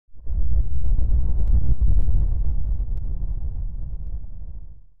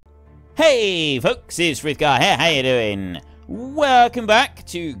Hey folks, it's Frithgar here, how you doing? Welcome back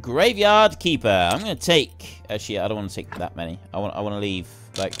to Graveyard Keeper. I'm going to take... Actually, I don't want to take that many. I want to leave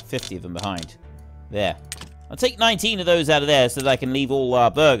like 50 of them behind. There. I'll take 19 of those out of there so that I can leave all our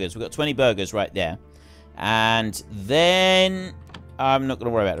burgers. We've got 20 burgers right there. And then... I'm not going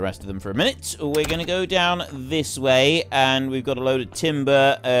to worry about the rest of them for a minute. We're going to go down this way, and we've got a load of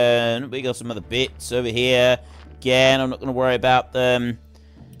timber, and we got some other bits over here. Again, I'm not going to worry about them.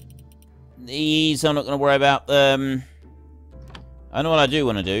 These, I'm not going to worry about them. I know what I do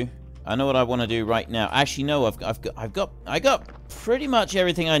want to do. I know what I want to do right now. Actually, no, I got pretty much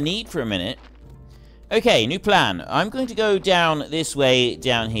everything I need for a minute. Okay, new plan. I'm going to go down this way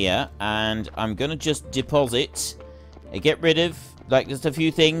down here, and I'm going to just deposit, get rid of, like, just a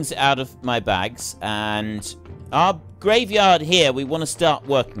few things out of my bags, and our graveyard here, we want to start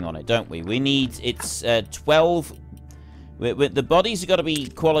working on it, don't we? We need, it's 12... The bodies have got to be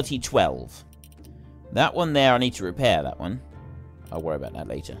quality 12. That one there, I need to repair that one. I'll worry about that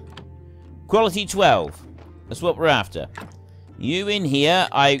later. Quality 12. That's what we're after. You in here,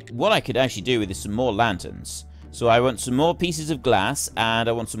 what I could actually do with is some more lanterns. So I want some more pieces of glass, and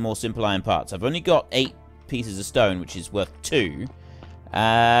I want some more simple iron parts. I've only got 8 pieces of stone, which is worth 2.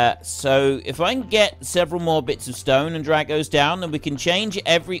 So if I can get several more bits of stone and drag those down, then we can change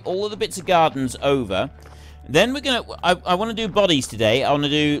all of the bits of gardens over. Then we're going to... I want to do bodies today. I want to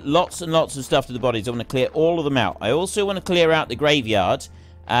do lots and lots of stuff to the bodies. I want to clear all of them out. I also want to clear out the graveyard.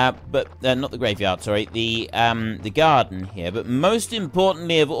 Not the graveyard, sorry. The garden here. But most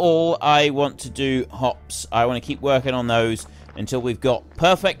importantly of all, I want to do hops. I want to keep working on those until we've got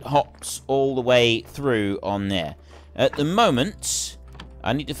perfect hops all the way through on there. At the moment,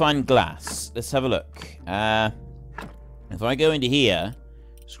 I need to find glass. Let's have a look. If I go into here...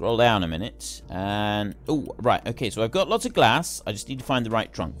 Scroll down a minute, and... Oh, right, okay, so I've got lots of glass. I just need to find the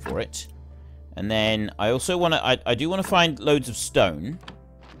right trunk for it. And then I also want to... I do want to find loads of stone.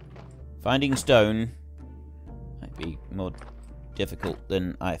 Finding stone might be more difficult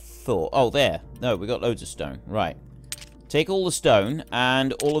than I thought. Oh, there. No, we got loads of stone. Right. Take all the stone,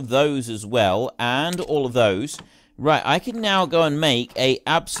 and all of those as well, and all of those... Right, I can now go and make a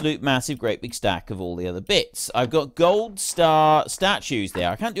absolute massive great big stack of all the other bits. I've got gold star statues there.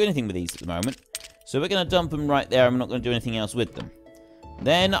 I can't do anything with these at the moment. So we're going to dump them right there. I'm not going to do anything else with them.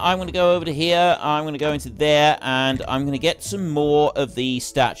 Then I'm going to go over to here. I'm going to go into there. And I'm going to get some more of these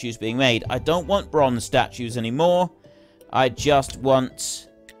statues being made. I don't want bronze statues anymore. I just want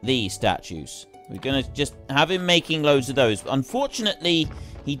these statues. We're going to just have him making loads of those. Unfortunately...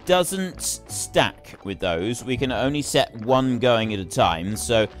 He doesn't stack with those. We can only set one going at a time.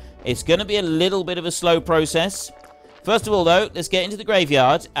 So it's going to be a little bit of a slow process. First of all, though, let's get into the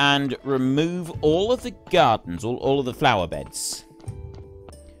graveyard and remove all of the gardens, all of the flower beds.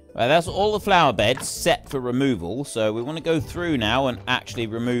 Right, that's all the flower beds set for removal. So we want to go through now and actually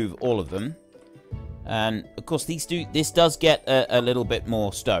remove all of them. And, of course, this does get a little bit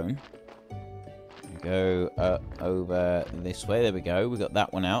more stone. Go over this way. There we go. We got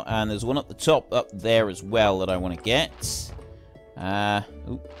that one out. And there's one at the top up there as well that I want to get. Okay,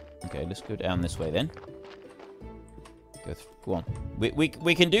 let's go down this way then. Go on.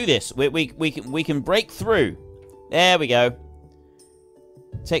 We can do this. We can break through. There we go.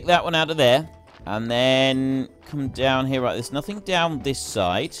 Take that one out of there. And then come down here. Right, there's nothing down this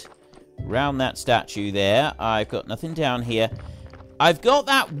side. Round that statue there. I've got nothing down here. I've got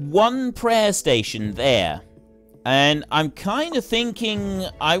that one prayer station there, and I'm kind of thinking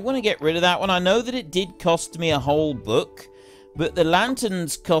I want to get rid of that one. I know that it did cost me a whole book, but the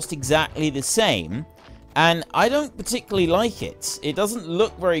lanterns cost exactly the same, and I don't particularly like it. It doesn't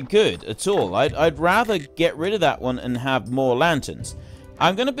look very good at all. I'd rather get rid of that one and have more lanterns.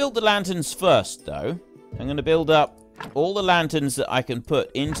 I'm going to build the lanterns first, though. I'm going to build up all the lanterns that I can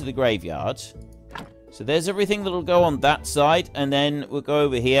put into the graveyard. So there's everything that'll go on that side, and then we'll go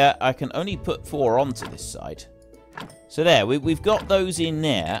over here. I can only put 4 onto this side. So there, we've got those in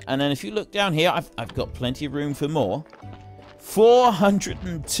there, and then if you look down here, I've got plenty of room for more.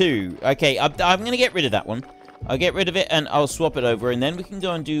 402. Okay, I'm going to get rid of that one. I'll get rid of it, and I'll swap it over, and then we can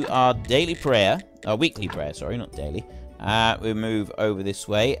go and do our daily prayer. Our weekly prayer, sorry, not daily. We'll move over this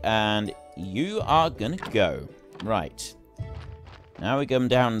way, and you are going to go. Right. Now we come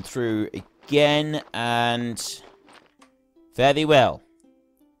down through again, and fare thee well.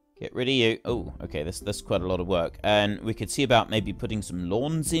 Get rid of you. Oh, okay, that's quite a lot of work. And we could see about maybe putting some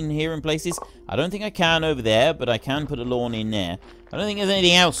lawns in here in places. I don't think I can over there, but I can put a lawn in there. I don't think there's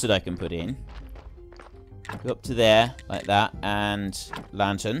anything else that I can put in. Go up to there, like that, and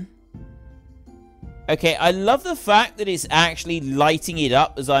lantern. Okay, I love the fact that it's actually lighting it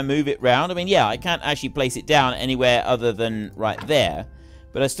up as I move it round. I mean, yeah, I can't actually place it down anywhere other than right there.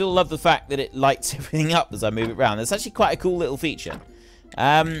 But I still love the fact that it lights everything up as I move it around. That's actually quite a cool little feature.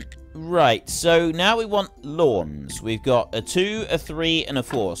 Right, so now we want lawns. We've got a 2, a 3, and a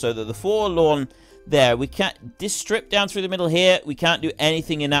 4. So that the 4 lawn there, we can't... This strip down through the middle here, we can't do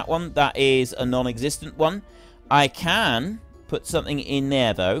anything in that one. That is a non-existent one. I can put something in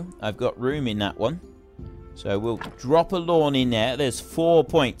there, though. I've got room in that one. So we'll drop a lawn in there. There's 4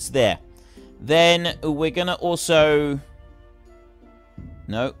 points there. Then we're going to also...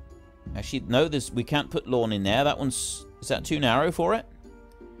 No. Actually, no, we can't put lawn in there. That one's... Is that too narrow for it?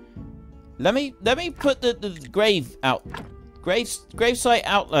 Let me put the grave out... Gravesite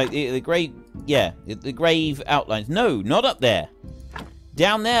outline... The grave... Yeah, the grave outlines. No, not up there.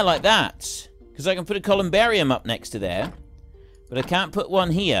 Down there like that. Because I can put a columbarium up next to there. But I can't put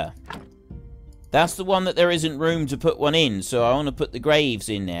one here. That's the one that there isn't room to put one in, so I want to put the graves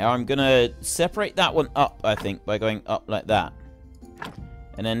in there. I'm going to separate that one up, I think, by going up like that.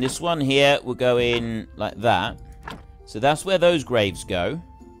 And then this one here will go in like that. So that's where those graves go.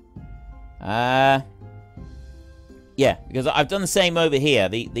 Yeah, because I've done the same over here.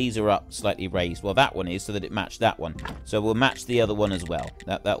 These are up slightly raised. Well, that one is, so that it matched that one. So we'll match the other one as well.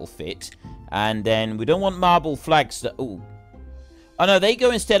 That will fit. And then we don't want marble flagstones. Ooh. Oh no, they go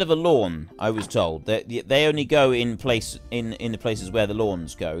instead of a lawn, I was told. They only go in the places where the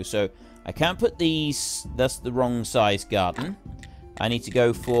lawns go. So I can't put these. That's the wrong size garden. I need to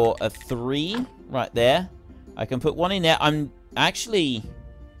go for a 3 right there. I can put one in there. I'm actually...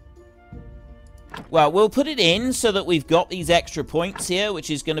 Well, we'll put it in so that we've got these extra points here, which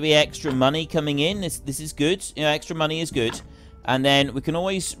is going to be extra money coming in. This is good. You know, extra money is good. And then we can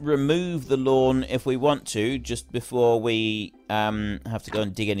always remove the lawn if we want to, just before we have to go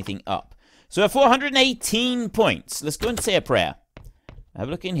and dig anything up. So we're 418 points. Let's go and say a prayer. Have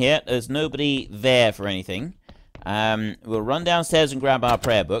a look in here. There's nobody there for anything. We'll run downstairs and grab our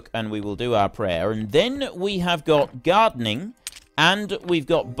prayer book, and we will do our prayer. And then we have got gardening, and we've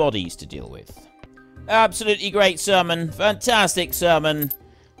got bodies to deal with. Absolutely great sermon. Fantastic sermon.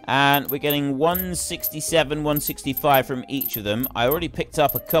 And we're getting 167, 165 from each of them. I already picked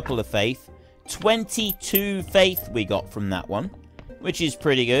up a couple of faith. 22 faith we got from that one, which is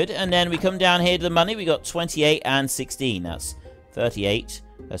pretty good. And then we come down here to the money. We got 28 and 16. That's 38.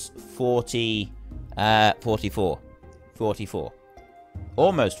 That's 40, 44. 44.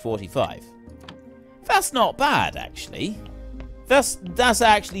 Almost 45. That's not bad, actually. That's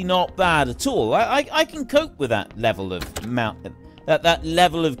actually not bad at all. I can cope with that level of amount... That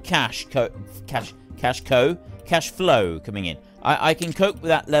level of cash flow coming in. I can cope with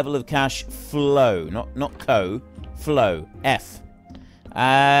that level of cash flow, not flow. F.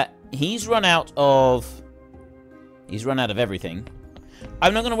 He's run out of everything.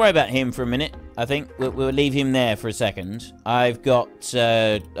 I'm not going to worry about him for a minute. I think we'll leave him there for a second. I've got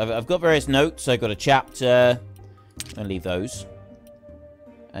various notes. I've got a chapter. I'm going to leave those.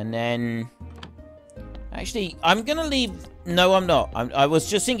 And then... Actually, I'm going to leave... No, I'm not. I was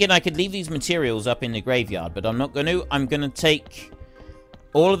just thinking I could leave these materials up in the graveyard, but I'm not going to. I'm going to take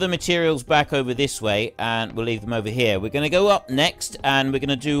all of the materials back over this way, and we'll leave them over here. We're going to go up next, and we're going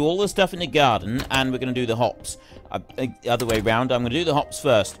to do all the stuff in the garden, and we're going to do the hops. Other way around, I'm going to do the hops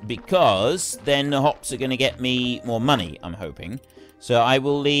first, because then the hops are going to get me more money, I'm hoping. So I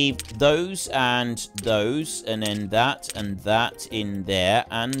will leave those, and then that, and that in there,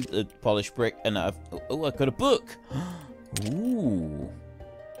 and the polished brick, and I've got a book. Ooh.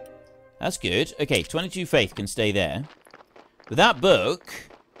 That's good. Okay, 22 faith can stay there. With that book,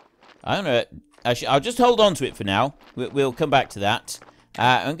 I don't know. Actually, I'll just hold on to it for now. We'll come back to that.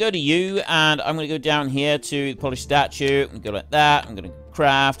 I'm going to go to you, and I'm going to go down here to the polished statue. I'm going to go like that. I'm going to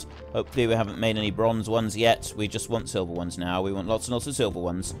craft. Hopefully we haven't made any bronze ones yet. We just want silver ones now. We want lots and lots of silver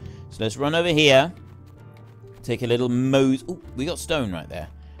ones. So let's run over here. Take a little mose. Oh, we got stone right there.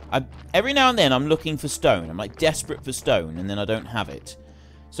 Every now and then I'm looking for stone. I'm like desperate for stone, and then I don't have it.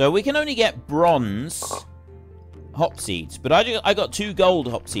 So we can only get bronze hop seeds. But I got 2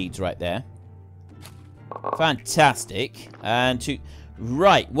 gold hop seeds right there. Fantastic. And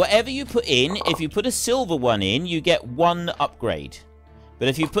right, whatever you put in, if you put a silver one in, you get 1 upgrade. But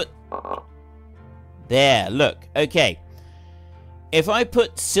if you put... There, look. Okay. If I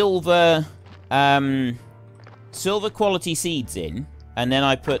put silver quality seeds in, and then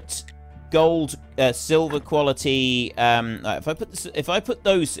I put gold, silver quality. If I put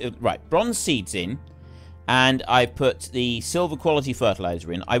those right, bronze seeds in, and I put the silver quality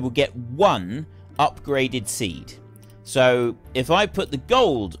fertilizer in, I will get 1 upgraded seed. So if I put the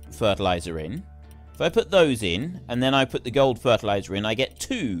gold fertilizer in, if If I put those in, and then I put the gold fertilizer in, I get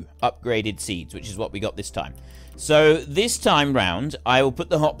 2 upgraded seeds, which is what we got this time. So this time round, I will put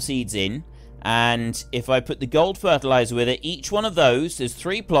the hop seeds in, and if I put the gold fertilizer with it, each one of those, there's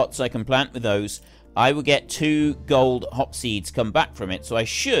 3 plots I can plant with those, I will get 2 gold hop seeds come back from it. So I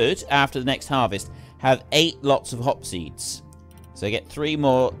should, after the next harvest, have 8 lots of hop seeds. So I get 3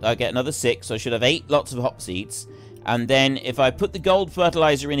 more, I get another 6, so I should have 8 lots of hop seeds. And then if I put the gold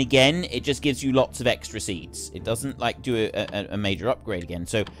fertilizer in again, it just gives you lots of extra seeds. It doesn't like do a major upgrade again.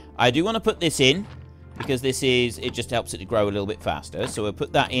 So I do want to put this in, because this is, it just helps it to grow a little bit faster. So we'll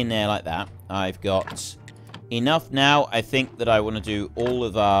put that in there like that. I've got enough now. I think that I want to do all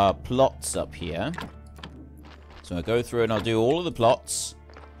of our plots up here. So I'll go through and I'll do all of the plots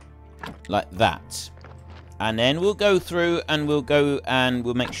like that. And then we'll go through and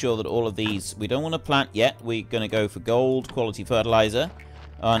we'll make sure that all of these, we don't want to plant yet. We're going to go for gold quality fertilizer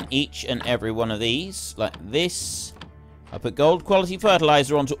on each and every one of these, like this. I put gold quality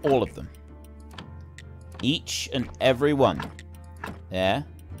fertilizer onto all of them. Each and every one. There.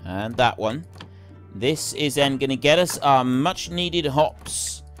 And that one. This is then going to get us our much needed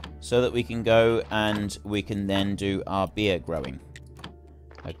hops so that we can go and we can then do our beer growing.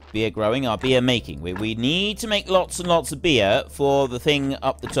 Our beer making. We need to make lots and lots of beer for the thing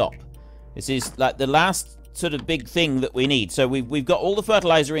up the top. This is like the last sort of big thing that we need. So we've got all the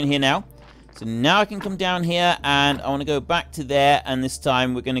fertilizer in here now. So now I can come down here and I want to go back to there, and this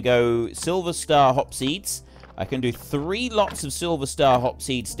time we're going to go Silver Star hop seeds. I can do 3 lots of Silver Star hop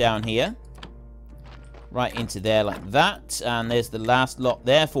seeds down here. Right into there like that, and there's the last lot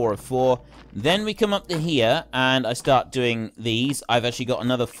there, 4 of 4. Then we come up to here, and I start doing these. I've actually got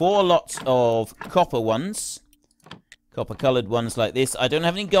another 4 lots of copper ones. Copper-coloured ones like this. I don't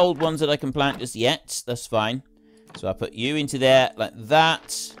have any gold ones that I can plant just yet. That's fine. So I put you into there like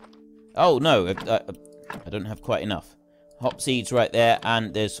that. Oh, no. I don't have quite enough. Hop seeds right there,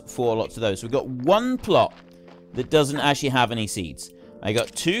 and there's 4 lots of those. So we've got 1 plot that doesn't actually have any seeds. I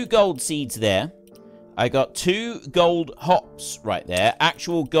got 2 gold seeds there. I got 2 gold hops right there.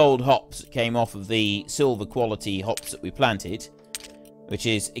 Actual gold hops that came off of the silver quality hops that we planted. Which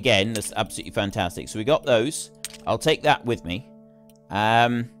is, again, that's absolutely fantastic. So we got those. I'll take that with me.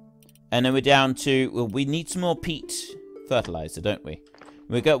 And then we're down to... Well, we need some more peat fertilizer, don't we?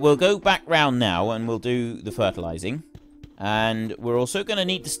 We'll go back round now and we'll do the fertilizing. And we're also going to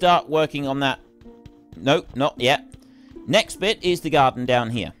need to start working on that. Nope, not yet. Next bit is the garden down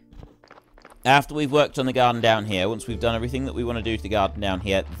here. After we've worked on the garden down here, once we've done everything that we want to do to the garden down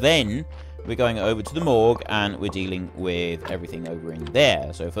here, then we're going over to the morgue and we're dealing with everything over in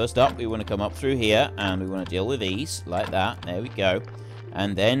there. So first up, we want to come up through here and we want to deal with these like that. There we go.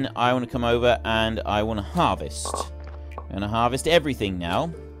 And then I want to come over and I want to harvest. I'm going to harvest everything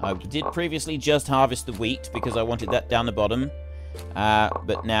now. I did previously just harvest the wheat because I wanted that down the bottom.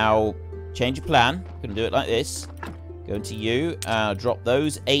 But now, change of plan. I'm going to do it like this. Go into you, drop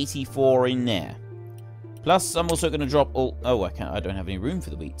those 84 in there. Plus, I'm also going to drop all... Oh, I don't have any room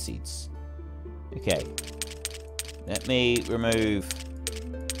for the wheat seeds. Okay. Let me remove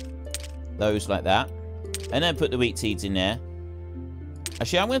those like that. And then put the wheat seeds in there.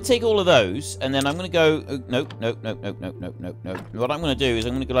 Actually, I'm going to take all of those, and then I'm going to go... Oh, nope. What I'm going to do is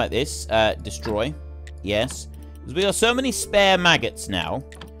I'm going to go like this. Destroy. Yes. Because we got so many spare maggots now.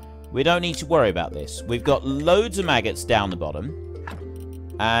 We don't need to worry about this. We've got loads of maggots down the bottom.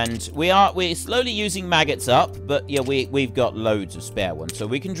 And we're slowly using maggots up, but yeah, we've got loads of spare ones. So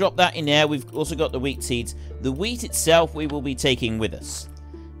we can drop that in there. We've also got the wheat seeds. The wheat itself we will be taking with us.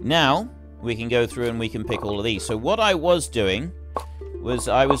 Now, we can go through and we can pick all of these. So what I was doing was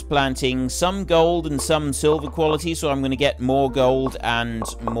I was planting some gold and some silver quality. So I'm going to get more gold and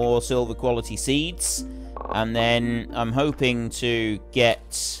more silver quality seeds. And then I'm hoping to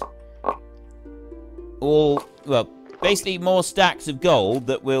get... basically more stacks of gold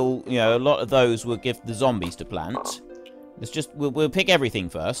that will, a lot of those will give the zombies to plant. We'll pick everything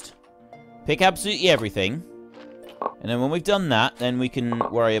first. Pick absolutely everything. And then when we've done that, then we can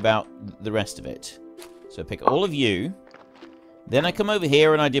worry about the rest of it. So pick all of you. Then I come over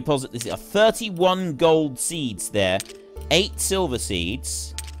here and I deposit this. 31 gold seeds there. 8 silver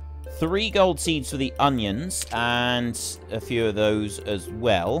seeds. 3 gold seeds for the onions. And a few of those as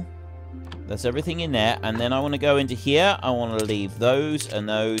well. That's everything in there. And then I want to go into here. I want to leave those and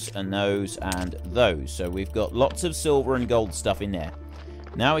those and those and those. So we've got lots of silver and gold stuff in there.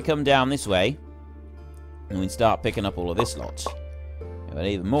 Now we come down this way. And we start picking up all of this lot. We've got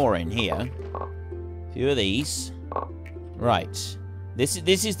even more in here. A few of these. Right. This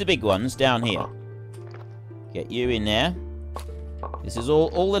is the big ones down here. Get you in there. This is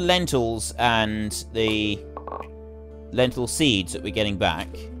all the lentils and the lentil seeds that we're getting back.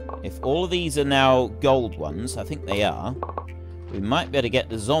 If all of these are now gold ones, I think they are, we might be able to get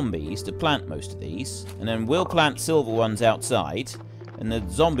the zombies to plant most of these, and then we'll plant silver ones outside, and the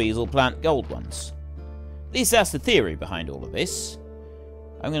zombies will plant gold ones. At least that's the theory behind all of this.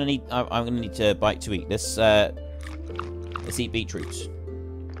 I'm gonna need to bite to eat. Let's eat beetroots.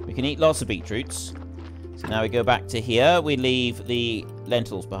 We can eat lots of beetroots. So now we go back to here. We leave the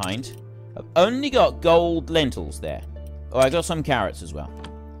lentils behind. I've only got gold lentils there. Oh, I got some carrots as well.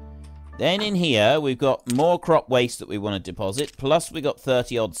 Then in here, we've got more crop waste that we want to deposit. Plus, we got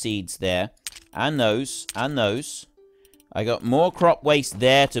 30 odd seeds there. And those. And those. I got more crop waste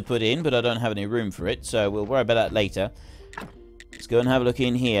there to put in, but I don't have any room for it. So we'll worry about that later. Let's go and have a look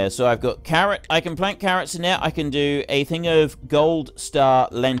in here. So I've got carrot. I can plant carrots in there. I can do a thing of gold star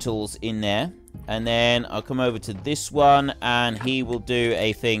lentils in there. And then I'll come over to this one, and he will do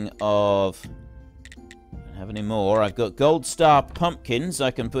a thing of... I don't have any more. I've got gold star pumpkins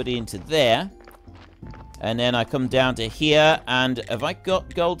I can put into there. And then I come down to here, and have I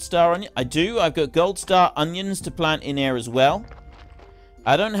got gold star onion? I do. I've got gold star onions to plant in there as well.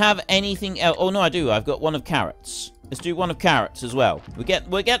 I don't have anything else. Oh, no, I do. I've got one of carrots. Let's do one of carrots as well. We get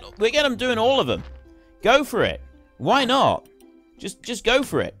them doing all of them. Go for it. Why not? Just go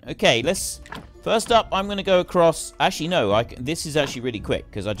for it. Okay, let's... First up, I'm going to go across... Actually, no. This is actually really quick,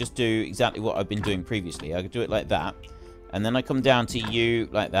 because I just do exactly what I've been doing previously. I could do it like that. And then I come down to you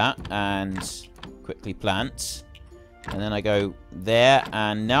like that, and quickly plant. And then I go there,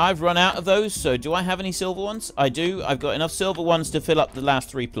 and now I've run out of those. So do I have any silver ones? I do. I've got enough silver ones to fill up the last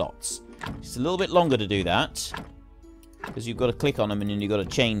 3 plots. It's a little bit longer to do that, because you've got to click on them, and then you've got to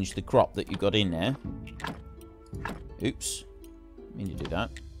change the crop that you've got in there. Oops. I mean to do that.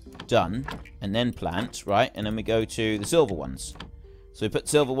 Done. And then plant, right? And then we go to the silver ones. So we put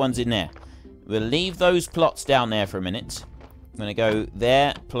silver ones in there. We'll leave those plots down there for a minute. I'm going to go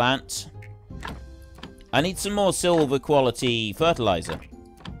there, plant. I need some more silver quality fertilizer.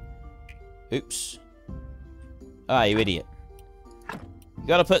 Oops. Ah, you idiot. You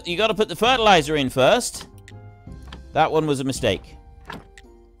gotta put the fertilizer in first. That one was a mistake.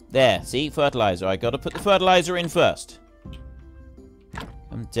 There, see? Fertilizer. I gotta put the fertilizer in first.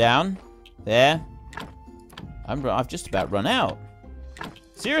 Come down. There. I've just about run out.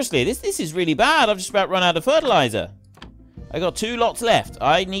 Seriously, this is really bad. I've just about run out of fertilizer. I got 2 lots left.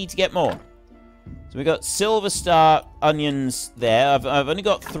 I need to get more. So we got silver star onions there. I've only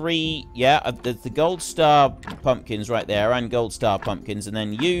got 3. Yeah, there's the gold star pumpkins right there, and gold star pumpkins. And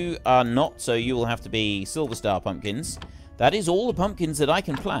then you are not, so you will have to be silver star pumpkins. That is all the pumpkins that I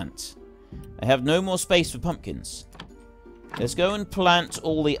can plant. I have no more space for pumpkins. Let's go and plant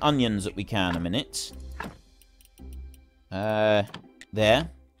all the onions that we can a minute. There. And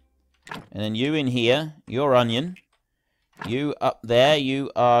then you in here. You're onion. You up there. You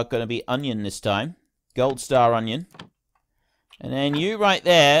are going to be onion this time. Gold star onion. And then you right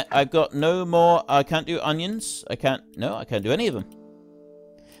there. I've got no more. I can't do onions. I can't do any of them.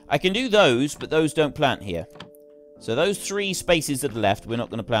 I can do those, but those don't plant here. So those 3 spaces that are left, we're not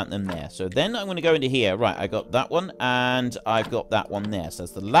going to plant them there. So then I'm going to go into here. Right, I got that one, and I've got that one there. So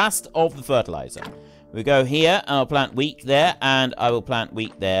that's the last of the fertilizer. We go here, and I'll plant wheat there, and I will plant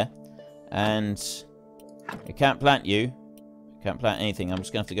wheat there. And I can't plant you. I can't plant anything. I'm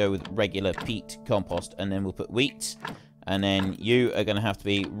just going to have to go with regular peat compost, and then we'll put wheat. And then you are going to have to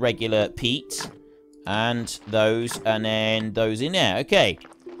be regular peat. And those, and then those in there. Okay.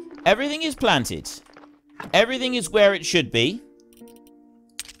 Everything is planted. Everything is where it should be.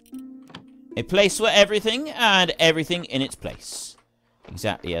 A place for everything, and everything in its place.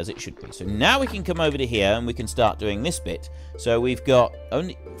 Exactly as it should be. So now we can come over to here, and we can start doing this bit. So we've got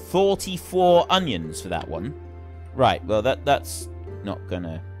only 44 onions for that one. Right, well, that's not going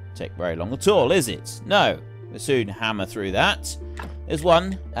to take very long at all, is it? No. We'll soon hammer through that. There's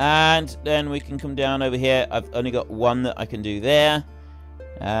one, and then we can come down over here. I've only got 1 that I can do there.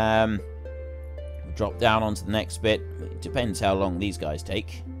 Drop down onto the next bit. It depends how long these guys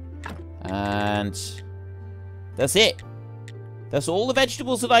take. And that's it. That's all the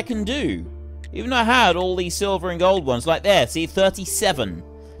vegetables that I can do. Even though I had all these silver and gold ones, like there, see, 37.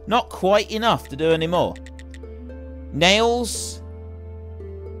 Not quite enough to do any more. Nails.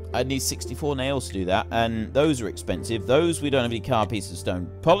 I need 64 nails to do that, and those are expensive. Those, we don't have any carved pieces of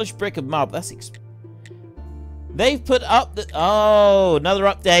stone. Polished brick of marble, that's expensive. They've put up the... Oh, another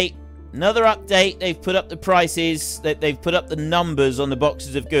update. Another update. They've put up the prices. They've put up the numbers on the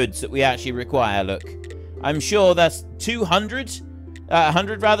boxes of goods that we actually require. Look. I'm sure that's 200.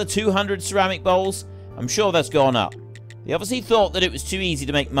 200 ceramic bowls. I'm sure that's gone up. They obviously thought that it was too easy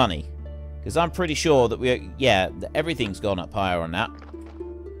to make money. Because I'm pretty sure that everything's gone up higher on that.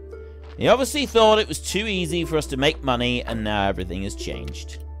 They obviously thought it was too easy for us to make money, and now everything has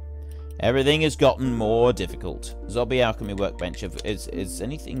changed. Everything has gotten more difficult. Zombie alchemy workbench. Is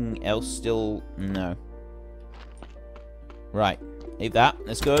anything else still? No. Right. Leave that.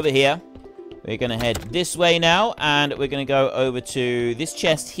 Let's go over here. We're going to head this way now, and we're going to go over to this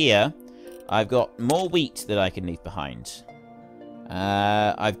chest here. I've got more wheat that I can leave behind.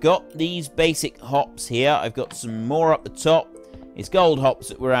 I've got these basic hops here. I've got some more up the top. It's gold hops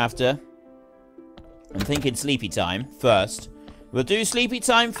that we're after. I'm thinking sleepy time first. We'll do sleepy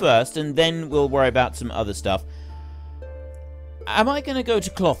time first, and then we'll worry about some other stuff. Am I going to go to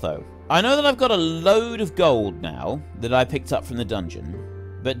Clotho? I know that I've got a load of gold now that I picked up from the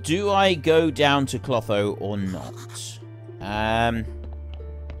dungeon. But do I go down to Clotho or not?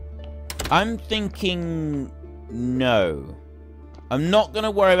 I'm thinking no. I'm not going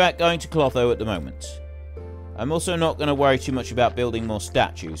to worry about going to Clotho at the moment. I'm also not going to worry too much about building more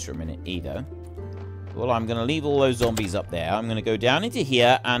statues for a minute either. Well, I'm going to leave all those zombies up there. I'm going to go down into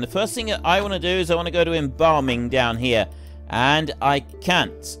here, and the first thing that I want to do is I want to go to embalming down here. And I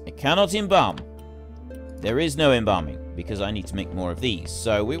can't. I cannot embalm. There is no embalming, because I need to make more of these.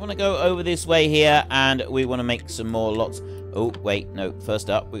 So we want to go over this way here, and we want to make some more lots. Oh, wait, no. First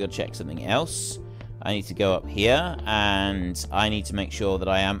up, we've got to check something else. I need to go up here, and I need to make sure that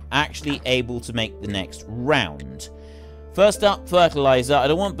I am actually able to make the next round. First up, fertilizer. I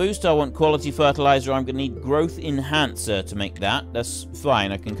don't want boost, I want quality fertilizer. I'm going to need growth enhancer to make that. That's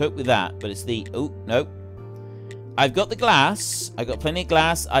fine, I can cope with that. But it's the... Oh, no. I've got the glass. I've got plenty of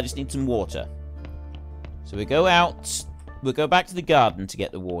glass. I just need some water. So we go out. We'll go back to the garden to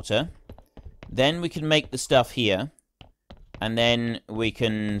get the water. Then we can make the stuff here. And then we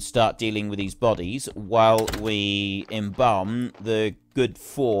can start dealing with these bodies while we embalm the good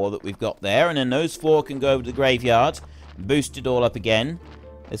 4 that we've got there. And then those 4 can go over to the graveyard. Boost it all up again.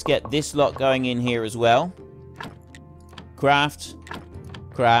 Let's get this lot going in here as well. Craft.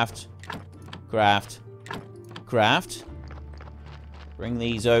 Craft. Craft. Craft. Bring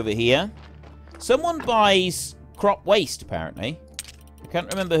these over here. Someone buys crop waste, apparently. I can't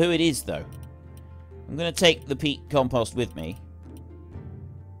remember who it is, though. I'm going to take the peat compost with me.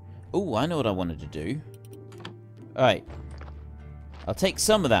 Oh, I know what I wanted to do. Alright. I'll take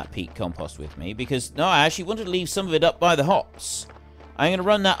some of that peat compost with me, because... No, I actually wanted to leave some of it up by the hops. I'm going to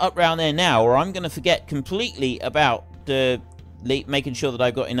run that up round there now, or I'm going to forget completely about making sure that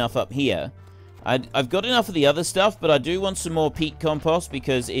I've got enough up here. I've got enough of the other stuff, but I do want some more peat compost,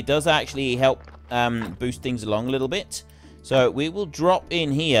 because it does actually help boost things along a little bit. So we will drop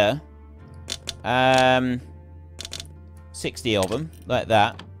in here 60 of them, like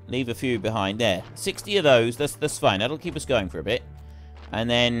that. Leave a few behind there. 60 of those, that's fine. That'll keep us going for a bit. And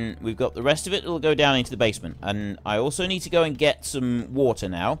then we've got the rest of it. It'll go down into the basement. And I also need to go and get some water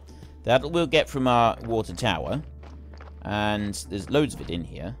now. That we'll get from our water tower. And there's loads of it in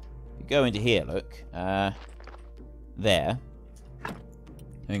here. You go into here, look. There.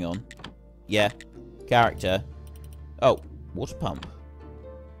 Hang on. Yeah. Character. Oh, water pump.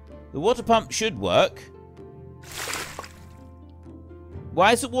 The water pump should work. Why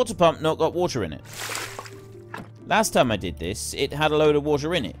has the water pump not got water in it? Last time I did this, it had a load of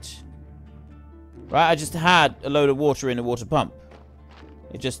water in it. Right, I just had a load of water in the water pump.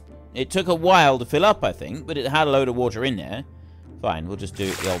 It took a while to fill up, I think, but it had a load of water in there. Fine, we'll just do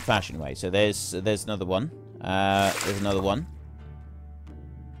it the old-fashioned way. So there's another one. There's another one.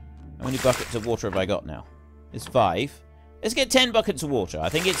 How many buckets of water have I got now? There's 5. Let's get 10 buckets of water. I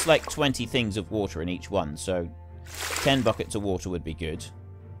think it's like 20 things of water in each one, so 10 buckets of water would be good.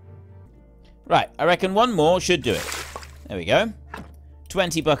 Right, I reckon one more should do it. There we go.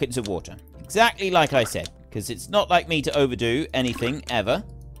 20 buckets of water. Exactly like I said, because it's not like me to overdo anything, ever.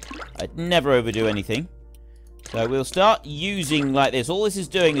 I'd never overdo anything. So we'll start using like this. All this is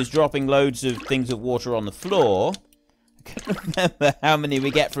doing is dropping loads of things of water on the floor. I can't remember how many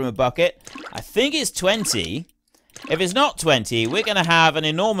we get from a bucket. I think it's 20. If it's not 20, we're going to have an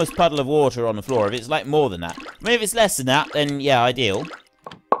enormous puddle of water on the floor. If it's like more than that. I mean, if it's less than that, then yeah, ideal.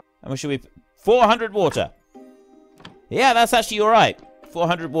 How much should we... 400 water. Yeah, that's actually alright.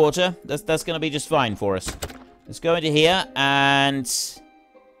 400 water. That's going to be just fine for us. Let's go into here and...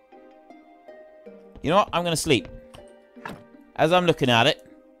 You know what? I'm going to sleep. As I'm looking at it,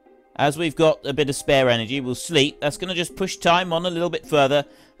 as we've got a bit of spare energy, we'll sleep. That's going to just push time on a little bit further.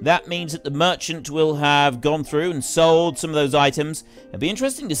 That means that the merchant will have gone through and sold some of those items. It'll be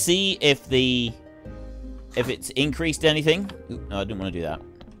interesting to see if it's increased anything. Ooh, no, I didn't want to do that.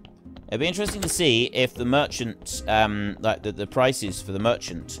 It'd be interesting to see if the merchant, like the prices for the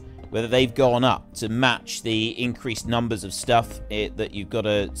merchant, whether they've gone up to match the increased numbers of stuff that you've got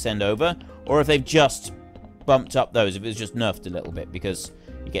to send over, or if they've just bumped up those, if it's just nerfed a little bit because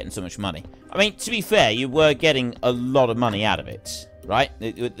you're getting so much money. I mean, to be fair, you were getting a lot of money out of it, right?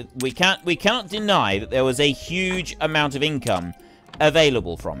 We cannot deny that there was a huge amount of income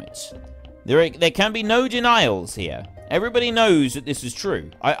available from it. There can be no denials here. Everybody knows that this is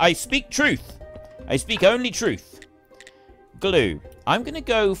true. I speak truth. I speak only truth. Glue. I'm going to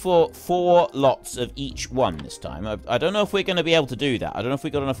go for 4 lots of each one this time. I don't know if we're going to be able to do that. I don't know if we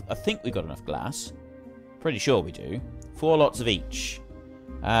got enough. I think we got enough glass. Pretty sure we do. 4 lots of each.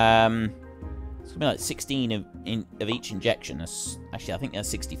 It's going to be like 16 of each injection. Actually, I think that's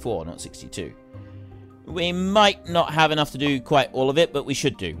 64, not 62. We might not have enough to do quite all of it, but we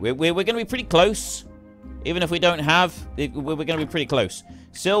should do. We're going to be pretty close. Even if we don't have, we're going to be pretty close.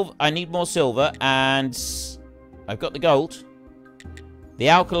 Silver. I need more silver, and I've got the gold. The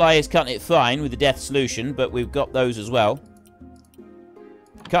alkali is cutting it fine with the death solution, but we've got those as well.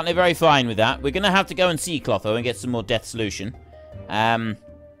 Cutting it very fine with that. We're going to have to go and see Clotho and get some more death solution.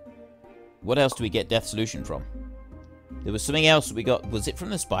 What else do we get death solution from? There was something else we got. Was it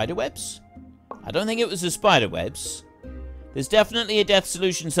from the spider webs? I don't think it was the spider webs. There's definitely a death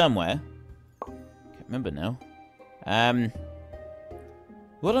solution somewhere. Can't remember now.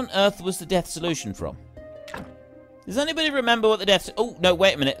 What on earth was the death solution from? Does anybody remember what the death... Oh, no,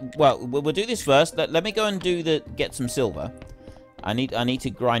 wait a minute. Well, we'll do this first. Let me go and get some silver. I need to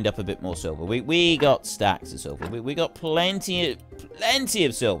grind up a bit more silver. We got stacks of silver. We got plenty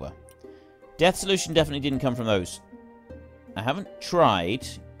of silver. Death solution definitely didn't come from those. I haven't tried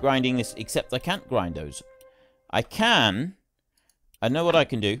grinding this, except I can't grind those. I can. I know what I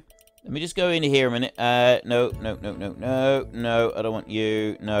can do. Let me just go into here a minute. No. I don't want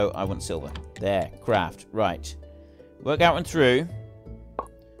you. No, I want silver. There. Craft. Right. Work that one through.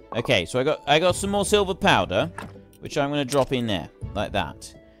 Okay, so I got some more silver powder, which I'm going to drop in there, like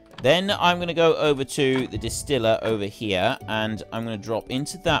that. Then I'm going to go over to the distiller over here, and I'm going to drop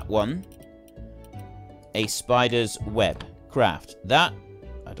into that one a spider's web. Craft. That,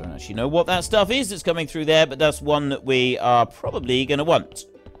 I don't actually know what that stuff is that's coming through there, but that's one that we are probably going to want.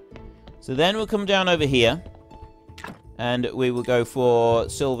 So then we'll come down over here, and we will go for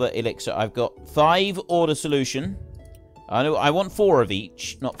silver elixir. I've got 5 order solution. I know I want 4 of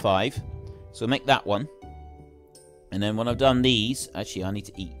each, not 5. So make that one. And then when I've done these, actually I need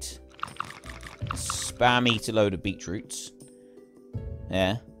to eat. Spam eat a load of beetroots.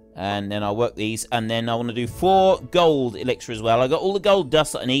 There. And then I'll work these. And then I want to do 4 gold elixir as well. I got all the gold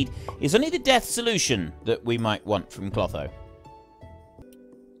dust that I need. It's only the death solution that we might want from Clotho.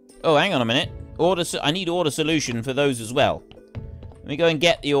 Oh, hang on a minute. I need order solution for those as well. Let me go and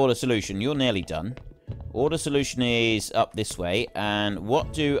get the order solution. You're nearly done. Order solution is up this way. And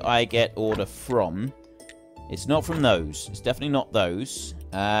what do I get order from? It's not from those. It's definitely not those.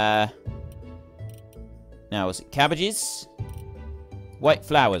 Now, is it cabbages? White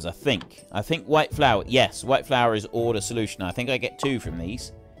flowers, I think. I think white flower. Yes, white flower is order solution. I think I get 2 from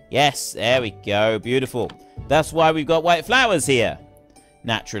these. Yes, there we go. Beautiful. That's why we've got white flowers here.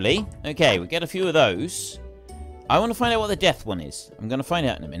 Naturally. Okay, we'll get a few of those. I want to find out what the death one is. I'm going to find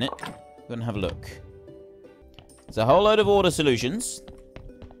out in a minute. I'm going to have a look. There's a whole load of order solutions.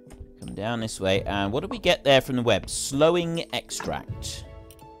 Come down this way. And what do we get there from the web? Slowing extract.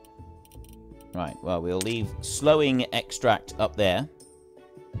 Right, well, we'll leave slowing extract up there.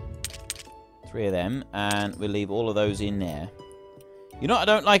 3 of them. And we'll leave all of those in there. You know what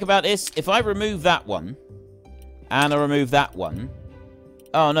I don't like about this? If I remove that one, and I remove that one...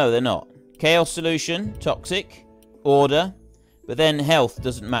 Oh, no, they're not. Chaos solution, toxic, order... But then health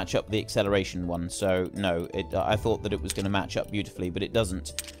doesn't match up the acceleration one, so no. I thought that it was going to match up beautifully, but it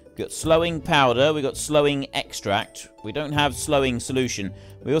doesn't. We've got slowing powder, we've got slowing extract. We don't have slowing solution.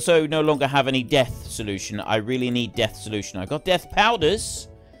 We also no longer have any death solution. I really need death solution. I got death powders.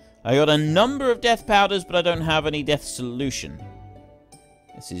 I got a number of death powders, but I don't have any death solution.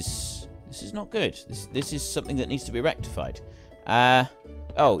 This is not good. This is something that needs to be rectified.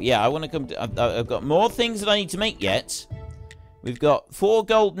 Oh, yeah, I want to come to... I've got more things that I need to make yet. We've got 4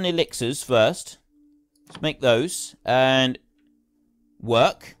 golden elixirs first. Let's make those. And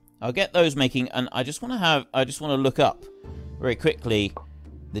work. I'll get those making. And I just want to look up very quickly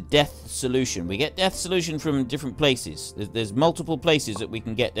the death solution. We get death solution from different places. There's multiple places that we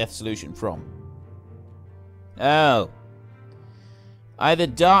can get death solution from. Oh. Either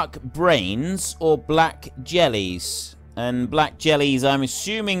dark brains or black jellies. And black jellies, I'm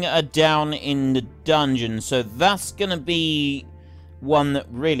assuming, are down in the dungeon. So that's going to be one that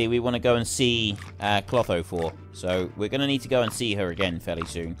really we want to go and see Clotho for. So we're going to need to go and see her again fairly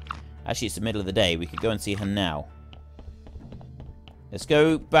soon. Actually, it's the middle of the day. We could go and see her now. Let's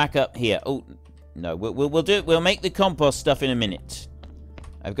go back up here. Oh, no, we'll do it. We'll make the compost stuff in a minute.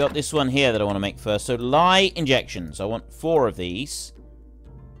 I've got this one here that I want to make first. So lye injections. I want 4 of these.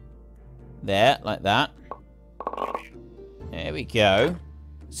 There, like that. There we go.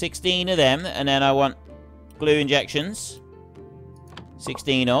 16 of them. And then I want glue injections.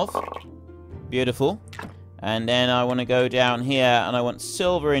 16 of. Beautiful. And then I want to go down here and I want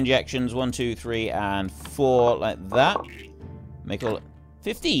silver injections. 1, 2, 3, and 4. Like that. Make all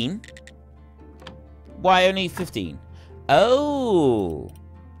 15? Why only 15? Oh!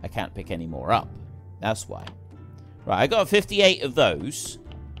 I can't pick any more up. That's why. Right, I got 58 of those.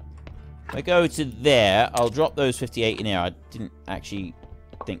 If I go to there, I'll drop those 58 in here. I didn't actually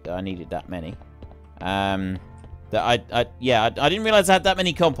think that I needed that many. I didn't realize I had that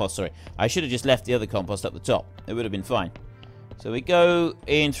many compost, sorry. I should have just left the other compost up the top. It would have been fine. So we go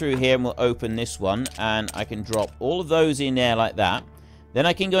in through here and we'll open this one. And I can drop all of those in there like that. Then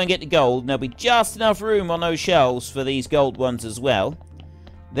I can go and get the gold. And there'll be just enough room on those shelves for these gold ones as well.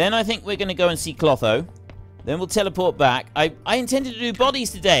 Then I think we're going to go and see Clotho. Then we'll teleport back. I intended to do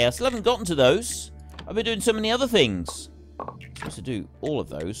bodies today. I still haven't gotten to those. I've been doing so many other things. I'm supposed to do all of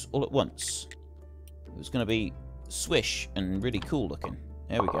those all at once. It was going to be swish and really cool looking.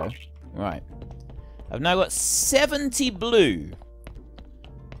 There we go. Right. I've now got 70 blue.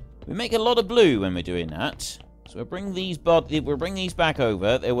 We make a lot of blue when we're doing that. So we'll bring these back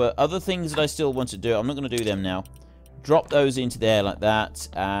over. There were other things that I still want to do. I'm not going to do them now. Drop those into there like that.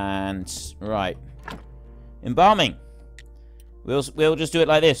 And, right. Embalming. We'll just do it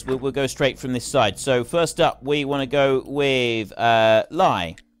like this. We'll go straight from this side. So, first up, we want to go with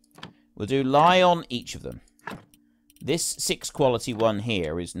lye. We'll do lye on each of them. This 6 quality one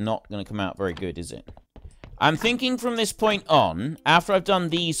here is not going to come out very good, is it? I'm thinking from this point on, after I've done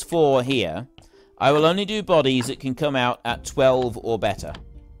these 4 here, I will only do bodies that can come out at 12 or better.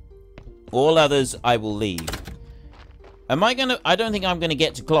 All others I will leave. I don't think I'm going to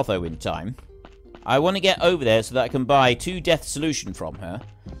get to Clotho in time. I want to get over there so that I can buy 2 death solution from her.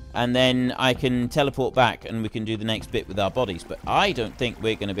 And then I can teleport back and we can do the next bit with our bodies. But I don't think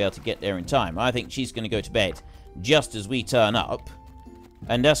we're going to be able to get there in time. I think she's going to go to bed just as we turn up.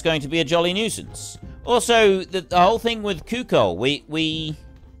 And that's going to be a jolly nuisance. Also, the whole thing with Kukol. We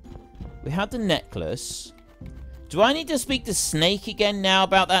had the necklace. Do I need to speak to Snake again now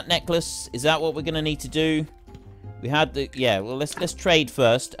about that necklace? Is that what we're going to need to do? We had the... Yeah, well, let's trade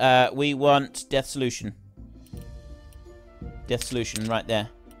first. We want Death Solution. Death Solution right there.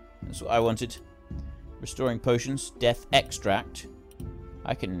 That's what I wanted. Restoring Potions. Death Extract.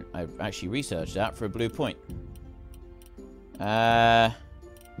 I've actually researched that for a blue point. That's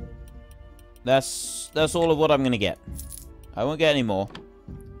all of what I'm going to get. I won't get any more.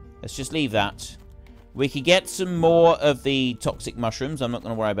 Let's just leave that. We could get some more of the toxic mushrooms. I'm not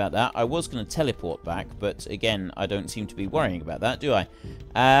going to worry about that. I was going to teleport back, but again, I don't seem to be worrying about that, do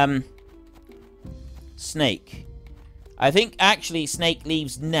I? Snake. I think, actually, Snake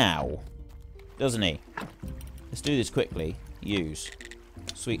leaves now. Doesn't he? Let's do this quickly. Use.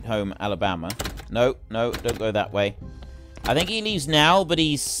 Sweet Home, Alabama. No, don't go that way. I think he leaves now, but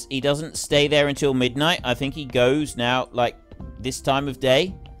he doesn't stay there until midnight. I think he goes now, like, this time of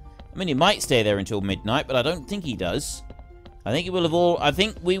day. I mean, he might stay there until midnight, but I don't think he does. I think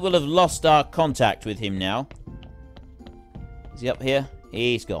we will have lost our contact with him now. Is he up here?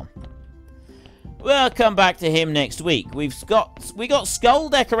 He's gone. We'll come back to him next week. We got skull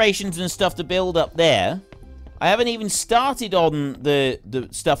decorations and stuff to build up there. I haven't even started on the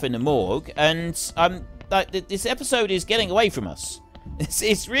stuff in the morgue, and this episode is getting away from us.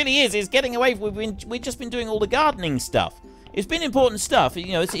 It really is. It's getting away. We've just been doing all the gardening stuff. It's been important stuff.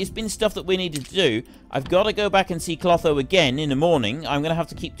 You know, it's been stuff that we needed to do. I've got to go back and see Clotho again in the morning. I'm going to have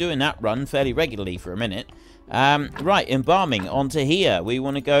to keep doing that run fairly regularly for a minute. Right, embalming onto here. We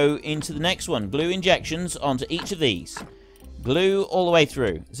want to go into the next one. Glue injections onto each of these. Glue all the way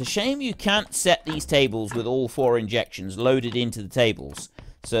through. It's a shame you can't set these tables with all 4 injections loaded into the tables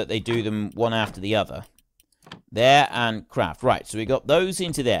so that they do them one after the other. There and craft. Right, so we got those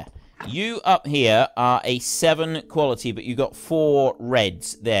into there. You up here are a 7 quality, but you got 4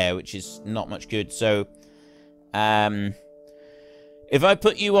 reds there, which is not much good. So, if I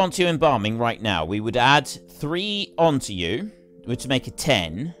put you onto embalming right now, we would add 3 onto you, which would make a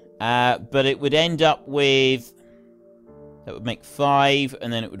 10. But it would end up with... That would make 5,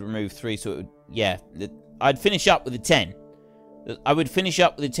 and then it would remove 3, so it would... Yeah, I'd finish up with a 10. I would finish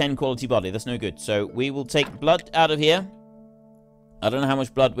up with a 10 quality body. That's no good. So we will take blood out of here. I don't know how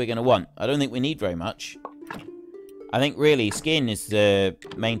much blood we're going to want. I don't think we need very much. I think really skin is the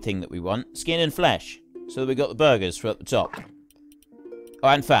main thing that we want. Skin and flesh. So that we got the burgers for at the top. Oh,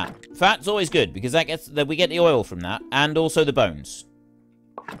 and fat. Fat's always good because we get the oil from that. And also the bones.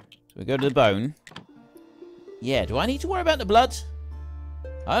 So we go to the bone. Yeah, do I need to worry about the blood?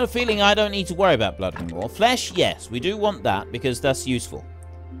 I have a feeling I don't need to worry about blood anymore. Flesh, yes, we do want that because that's useful.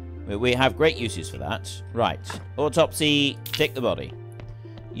 We have great uses for that. Right. Autopsy, take the body.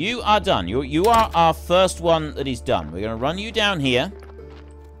 You are done. You are our first one that is done. We're going to run you down here.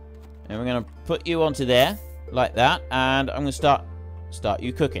 And we're going to put you onto there. Like that. And I'm going to start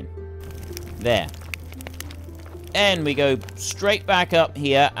you cooking. There. And we go straight back up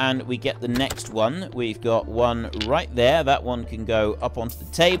here and we get the next one. We've got one right there. That one can go up onto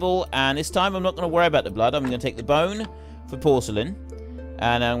the table. And this time I'm not going to worry about the blood. I'm going to take the bone for porcelain.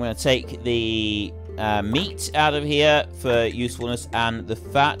 And I'm going to take the meat out of here for usefulness and the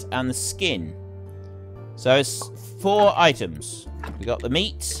fat and the skin. So it's 4 items. We got the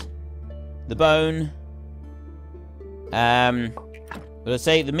meat, the bone. But I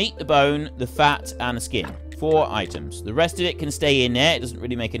say the meat, the bone, the fat, and the skin. 4 items. The rest of it can stay in there. It doesn't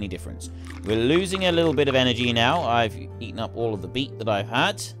really make any difference. We're losing a little bit of energy now. I've eaten up all of the beet that I've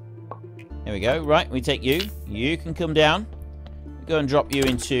had. There we go. Right, we take you. You can come down. Go and drop you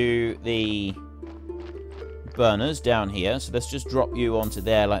into the burners down here. So let's just drop you onto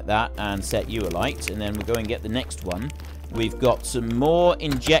there like that and set you alight. And then we'll go and get the next one. We've got some more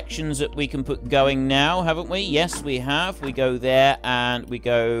injections that we can put going now, haven't we? Yes, we have. We go there and we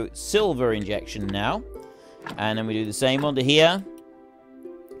go silver injection now. And then we do the same onto here.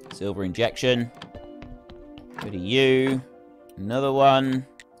 Silver injection. Go to you. Another one.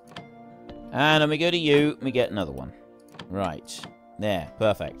 And then we go to you and we get another one. Right. There.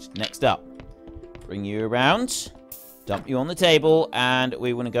 Perfect. Next up. Bring you around. Dump you on the table. And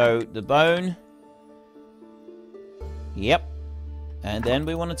we want to go the bone. Yep. And then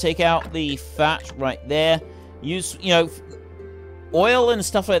we want to take out the fat right there. Use, oil and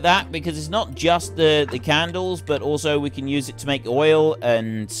stuff like that, because it's not just the candles, but also we can use it to make oil,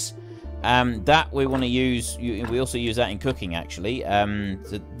 and that we want to use. We also use that in cooking, actually.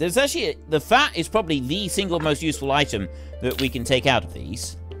 So there's actually, the fat is probably the single most useful item that we can take out of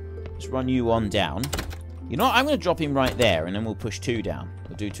these. Just run you on down. You know what? I'm going to drop him right there, and then we'll push 2 down.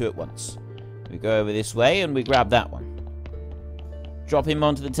 We'll do 2 at once. We go over this way, and we grab that one. Drop him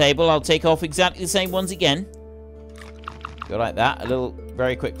onto the table. I'll take off exactly the same ones again. Go like that,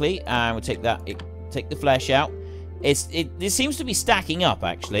 very quickly, and we'll take that. Take the flesh out. This seems to be stacking up,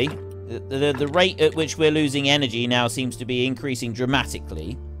 actually. The rate at which we're losing energy now seems to be increasing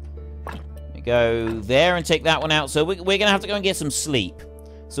dramatically. We go there and take that one out. So we're going to have to go and get some sleep.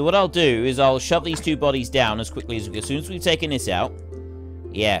 So what I'll do is I'll shove these 2 bodies down as quickly as soon as we've taken this out.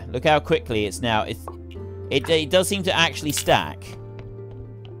 Yeah, look how quickly it's now. It does seem to actually stack.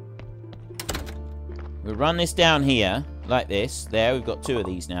 We'll run this down here, like this. There, we've got 2 of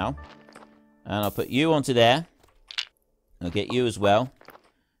these now. And I'll put you onto there. I'll get you as well.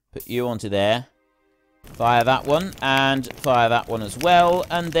 Put you onto there. Fire that one, and fire that one as well.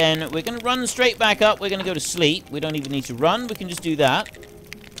 And then we're going to run straight back up. We're going to go to sleep. We don't even need to run. We can just do that.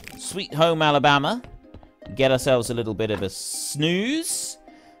 Sweet home Alabama. Get ourselves a little bit of a snooze.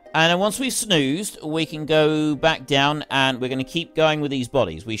 And then once we've snoozed, we can go back down, and we're going to keep going with these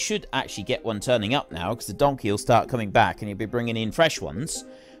bodies. We should actually get one turning up now, because the donkey will start coming back, and he'll be bringing in fresh ones.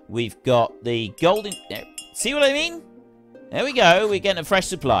 We've got the golden... See what I mean? There we go. We're getting a fresh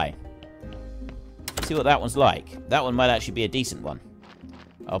supply. See what that one's like. That one might actually be a decent one.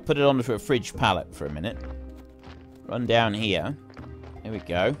 I'll put it onto a fridge pallet for a minute. Run down here. There we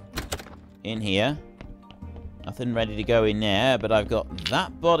go. In here. Nothing ready to go in there, but I've got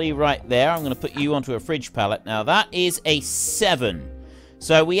that body right there. I'm going to put you onto a fridge pallet. Now, that is a 7.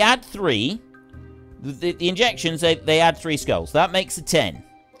 So, we add 3. The injections, they add 3 skulls. That makes a 10.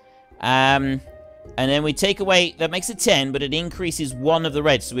 And then we take away... That makes a 10, but it increases 1 of the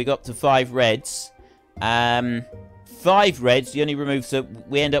reds. So, we go up to 5 reds. 5 reds, you only remove... So,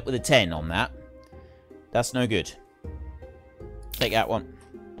 we end up with a 10 on that. That's no good. Take that one.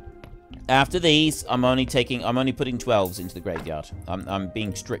 After these, I'm only putting 12s into the graveyard. I'm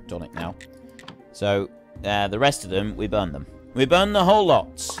being strict on it now. So, the rest of them, we burn them. We burn the whole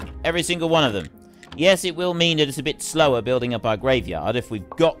lot. Every single one of them. Yes, it will mean that it's a bit slower building up our graveyard if we've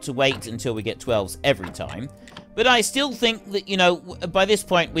got to wait until we get 12s every time. But I still think that, by this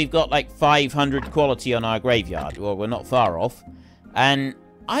point, we've got like 500 quality on our graveyard. Well, we're not far off. And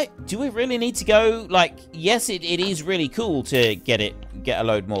do we really need to go? Like, yes, it is really cool to get a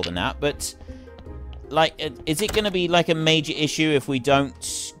load more than that, but like, is it going to be like a major issue if we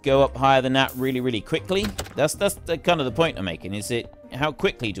don't go up higher than that really, really quickly? That's the kind of the point I'm making. Is it, how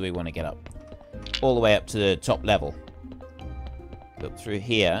quickly do we want to get up? All the way up to the top level. Up through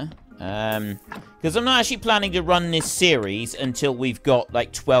here. Because I'm not actually planning to run this series until we've got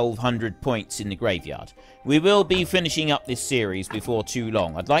like 1,200 points in the graveyard. We will be finishing up this series before too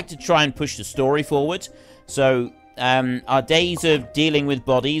long. I'd like to try and push the story forward. So, our days of dealing with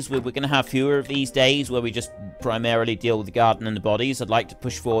bodies, we're going to have fewer of these days where we just primarily deal with the garden and the bodies. I'd like to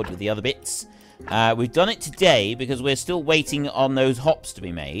push forward with the other bits. We've done it today because we're still waiting on those hops to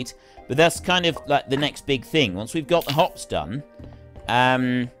be made. But that's kind of like the next big thing. Once we've got the hops done,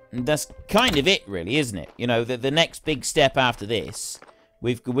 that's kind of it, really, isn't it? You know, the next big step after this,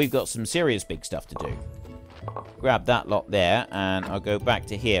 we've got some serious big stuff to do. Grab that lot there, and I'll go back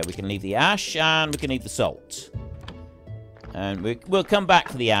to here. We can leave the ash, and we can leave the salt. And we'll come back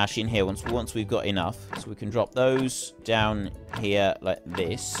for the ash in here once we've got enough. So we can drop those down here like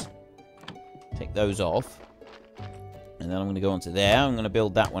this. Take those off. And then I'm going to go onto there. I'm going to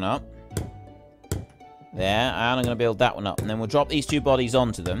build that one up. There, and I'm going to build that one up. And then we'll drop these two bodies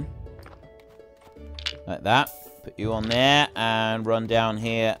onto them. Like that. Put you on there, and run down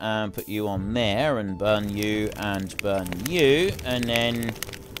here, and put you on there, and burn you, and burn you. And then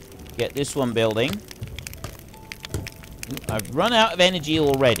get this one building. I've run out of energy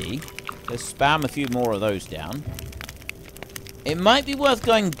already. Let's spam a few more of those down. It might be worth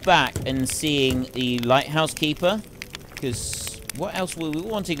going back and seeing the lighthouse keeper. Because what else will we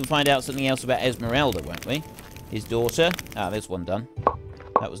want to find out something else about Esmeralda, won't we? His daughter. Ah, there's one done.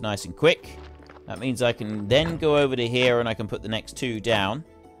 That was nice and quick. That means I can then go over to here and I can put the next two down.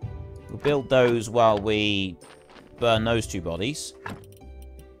 We'll build those while we burn those two bodies.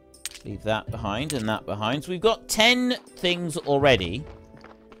 Leave that behind and that behind. So we've got 10 things already.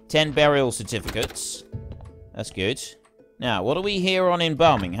 10 burial certificates. That's good. Now, what are we here on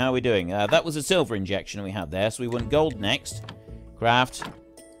embalming? How are we doing? That was a silver injection we had there, so we want gold next. Craft.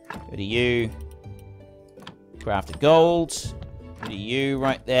 Go to you. Craft a gold. Go to you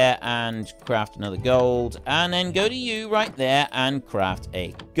right there and craft another gold. And then go to you right there and craft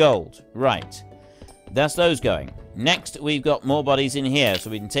a gold. Right. That's those going. Next, we've got more bodies in here, so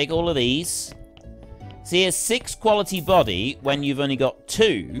we can take all of these. See, a 6 quality body, when you've only got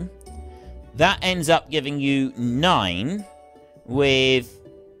 2, that ends up giving you 9 with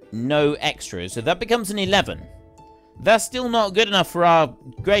no extras. So that becomes an 11. That's still not good enough for our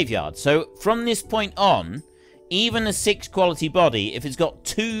graveyard. So from this point on, even a 6 quality body, if it's got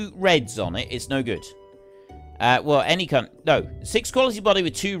 2 reds on it, it's no good. Well, any kind... No, 6 quality body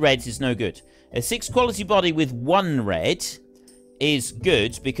with 2 reds is no good. A 6 quality body with 1 red is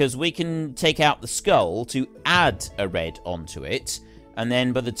good because we can take out the skull to add a red onto it. And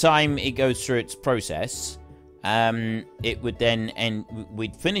then by the time it goes through its process, it would then end...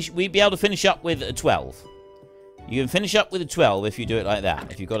 We'd be able to finish up with a 12. You can finish up with a 12 if you do it like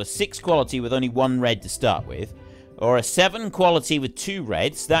that. If you've got a 6 quality with only 1 red to start with, or a 7 quality with 2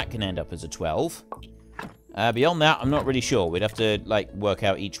 reds, that can end up as a 12. Beyond that, I'm not really sure. We'd have to, like, work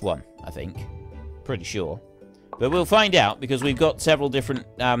out each one, I think. Pretty sure. But we'll find out, because we've got several different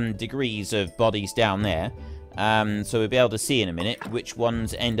degrees of bodies down there. So we'll be able to see in a minute which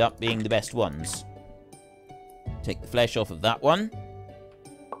ones end up being the best ones. Take the flesh off of that one.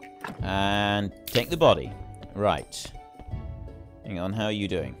 And take the body. Right. Hang on, how are you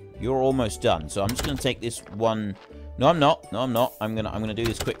doing? You're almost done, so I'm just going to take this one... No, I'm not. No, I'm not. I'm gonna do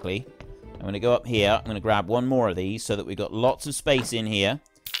this quickly. I'm going to go up here. I'm going to grab one more of these so that we've got lots of space in here.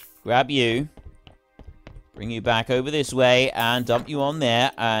 Grab you. Bring you back over this way and dump you on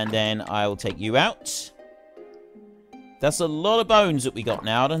there. And then I'll take you out. That's a lot of bones that we got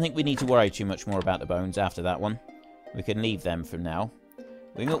now. I don't think we need to worry too much more about the bones after that one. We can leave them for now.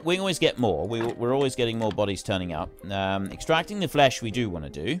 We always get more. We're always getting more bodies turning up. Extracting the flesh we do want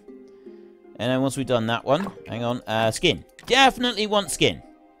to do. And then once we've done that one, hang on, skin. Definitely want skin.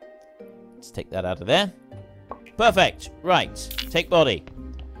 Let's take that out of there. Perfect. Right. Take body.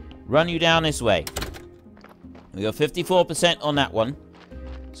 Run you down this way. We got 54% on that one.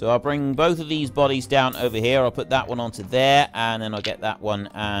 So I'll bring both of these bodies down over here. I'll put that one onto there, and then I'll get that one,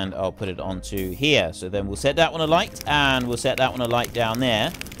 and I'll put it onto here. So then we'll set that one alight, and we'll set that one alight down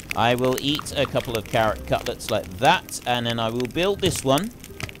there. I will eat a couple of carrot cutlets like that, and then I will build this one.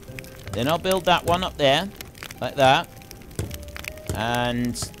 Then I'll build that one up there, like that.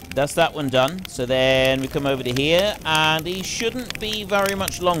 And that's that one done. So then we come over to here, and these shouldn't be very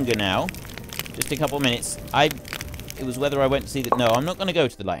much longer now. Just a couple of minutes. It was whether I went to see that. No, I'm not going to go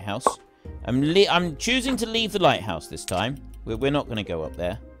to the lighthouse. I'm choosing to leave the lighthouse this time. We're not going to go up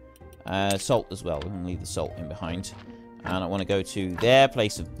there. Salt as well. We're going to leave the salt in behind. And I want to go to their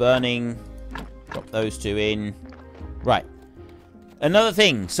place of burning. Drop those two in. Right. Another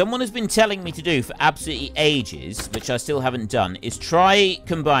thing someone has been telling me to do for absolutely ages, which I still haven't done, is try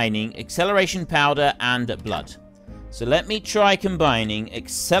combining acceleration powder and blood. So let me try combining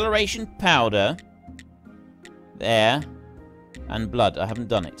acceleration powder there and blood. I haven't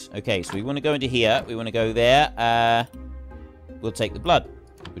done it. Okay, so we want to go into here. We want to go there. We'll take the blood.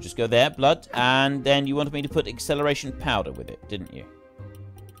 We'll just go there, blood, and then you wanted me to put acceleration powder with it, didn't you?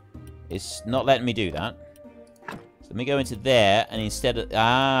 It's not letting me do that. Let me go into there, and instead of...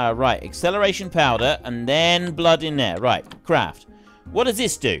 Ah, right. Acceleration powder, and then blood in there. Right. Craft. What does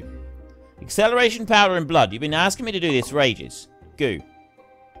this do? Acceleration powder and blood. You've been asking me to do this for ages. Goo.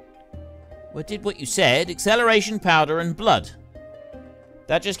 Well, I did what you said. Acceleration powder and blood.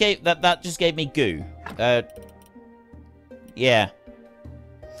 That just gave... That just gave me goo. Yeah.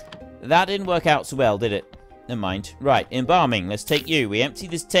 That didn't work out so well, did it? Never mind. Right, embalming. Let's take you. We empty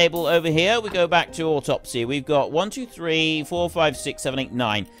this table over here. We go back to autopsy. We've got 1, 2, 3, 4, 5, 6, 7, 8,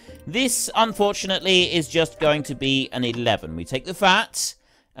 9. This, unfortunately, is just going to be an 11. We take the fat,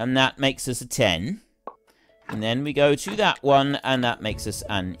 and that makes us a 10. And then we go to that one, and that makes us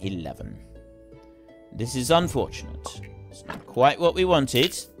an 11. This is unfortunate. It's not quite what we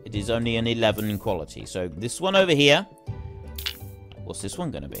wanted. It is only an 11 in quality. So this one over here, what's this one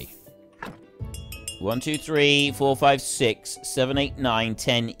going to be? 1, 2, 3, 4, 5, 6, 7, 8, 9,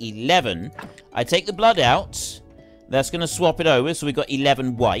 10, 11. I take the blood out. That's going to swap it over, so we've got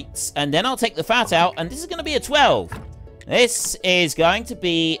 11 whites. And then I'll take the fat out, and this is going to be a 12. This is going to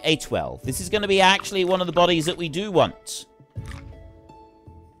be a 12. This is going to be actually one of the bodies that we do want.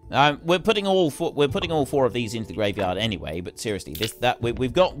 We're putting all four of these into the graveyard anyway, but seriously,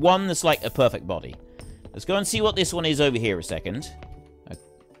 we've got one that's like a perfect body. Let's go and see what this one is over here a second.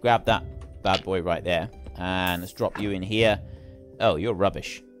 Grab that bad boy right there. And let's drop you in here. Oh, you're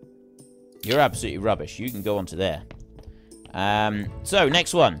rubbish. You're absolutely rubbish. You can go onto there. So,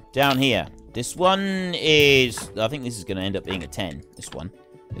 next one. Down here. This one is... I think this is going to end up being a 10. This one.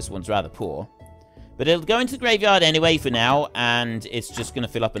 This one's rather poor. But it'll go into the graveyard anyway for now. And it's just going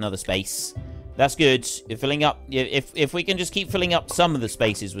to fill up another space. That's good. You're filling up... If we can just keep filling up some of the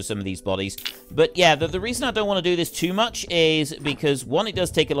spaces with some of these bodies. But yeah, the reason I don't want to do this too much is because, one, it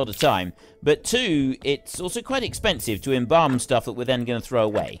does take a lot of time. But two, it's also quite expensive to embalm stuff that we're then going to throw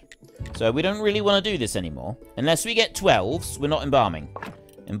away. So we don't really want to do this anymore. Unless we get 12s, we're not embalming.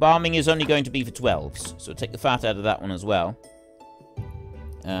 Embalming is only going to be for 12s. So take the fat out of that one as well.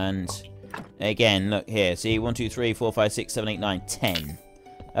 And again, look here. See, 1, 2, 3, 4, 5, 6, 7, 8, 9, 10.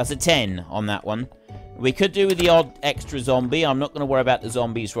 That's a 10 on that one. We could do with the odd extra zombie. I'm not going to worry about the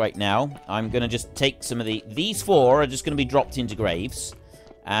zombies right now. I'm going to just take some of these four are just going to be dropped into graves.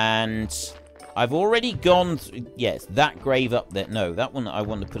 And I've already gone through... Yes, that grave up there. No, that one I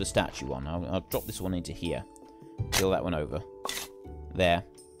want to put a statue on. I'll drop this one into here. Fill that one over. There.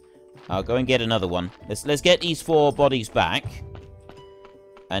 I'll go and get another one. Let's get these four bodies back.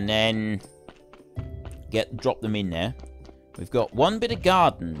 And then drop them in there. We've got one bit of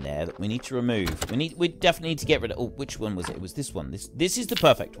garden there that we need to remove. We definitely need to get rid of... Oh, which one was it? It was this one. This is the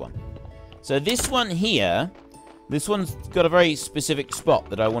perfect one. So this one here, this one's got a very specific spot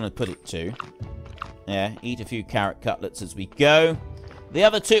that I want to put it to. Yeah, eat a few carrot cutlets as we go. The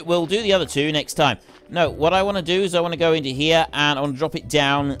other two, we'll do the other two next time. No, what I want to do is I want to go into here and I want to drop it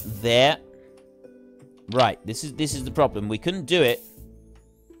down there. Right, this is the problem. We couldn't do it.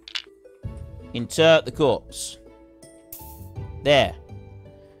 Inter the corpse. There.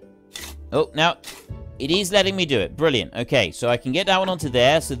 Oh, now, it is letting me do it. Brilliant. Okay, so I can get that one onto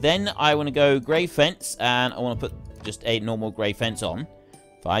there. So then I want to go grey fence, and I want to put just a normal grey fence on.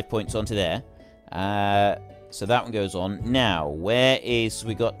 5 points onto there. So that one goes on. Now, where is...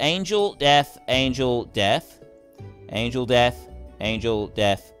 We got angel, death, angel, death. Angel, death, angel,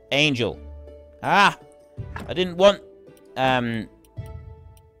 death, angel. Ah! I didn't want... I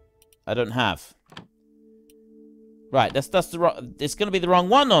don't have... Right, that's the wrong... It's going to be the wrong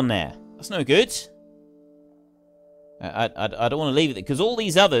one on there. That's no good. I don't want to leave it there, because all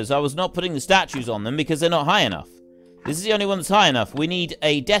these others, I was not putting the statues on them because they're not high enough. This is the only one that's high enough. We need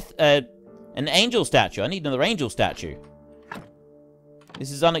a death... an angel statue. I need another angel statue.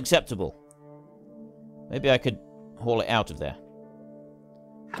 This is unacceptable. Maybe I could haul it out of there.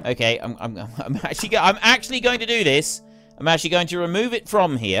 Okay, I'm actually going to do this. I'm actually going to remove it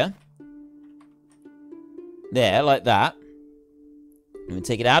from here. There, like that. I'm going to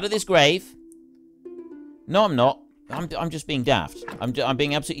take it out of this grave. No, I'm not. I'm just being daft. I'm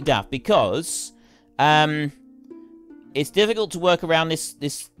being absolutely daft because it's difficult to work around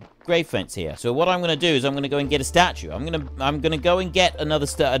this grave fence here. So what I'm going to do is I'm going to go and get a statue. I'm going to go and get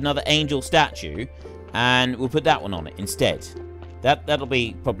another angel statue, and we'll put that one on it instead. That'll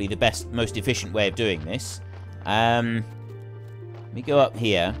be probably the best, most efficient way of doing this. Let me go up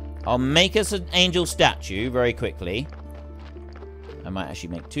here. I'll make us an angel statue very quickly. I might actually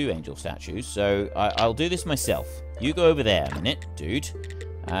make 2 angel statues, so I'll do this myself. You go over there a minute, dude.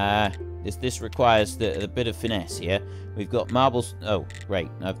 This requires a bit of finesse here. We've got marbles. Oh, great.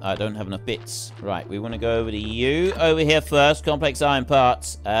 I don't have enough bits. Right, we want to go over to you over here first. Complex iron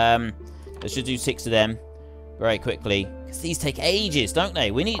parts. Let's just do 6 of them very quickly, because these take ages, don't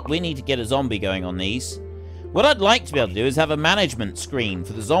they? We need to get a zombie going on these. What I'd like to be able to do is have a management screen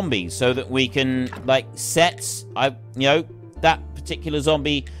for the zombies, so that we can, like, set, that particular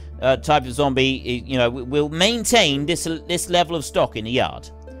zombie, type of zombie, will maintain this level of stock in the yard.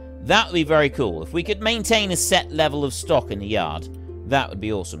 That would be very cool. If we could maintain a set level of stock in the yard, that would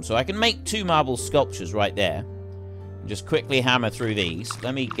be awesome. So I can make 2 marble sculptures right there. Just quickly hammer through these.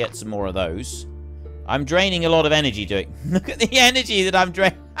 Let me get some more of those. I'm draining a lot of energy doing... Look at the energy that I'm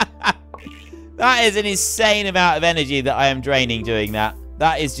draining. That is an insane amount of energy that I am draining doing that.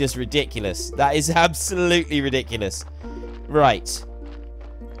 That is just ridiculous. That is absolutely ridiculous. Right.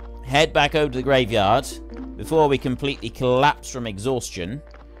 Head back over to the graveyard before we completely collapse from exhaustion.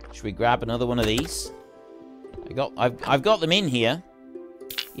 Should we grab another one of these? I've got them in here.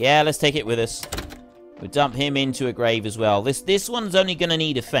 Yeah, let's take it with us. We'll dump him into a grave as well. This one's only going to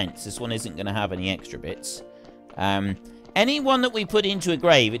need a fence. This one isn't going to have any extra bits. Any one that we put into a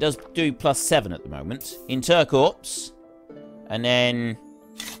grave, it does do +7 at the moment. Intercorpse. And then,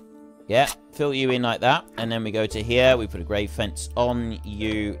 yeah, fill you in like that. And then we go to here. We put a grave fence on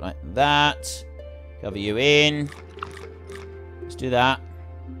you like that. Cover you in. Let's do that.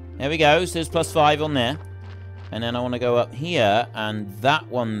 There we go. So there's +5 on there. And then I want to go up here, and that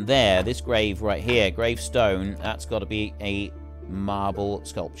one there, this grave right here, gravestone, that's got to be a marble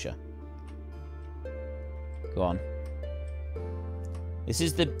sculpture. Go on. This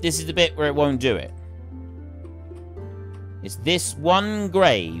is the bit where it won't do it. It's this one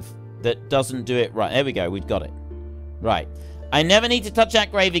grave that doesn't do it right. There we go. We've got it. Right. I never need to touch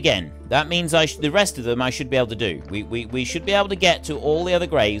that grave again. That means the rest of them I should be able to do. We should be able to get to all the other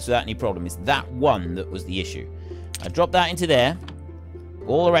graves without any problem. It's that one that was the issue. I dropped that into there.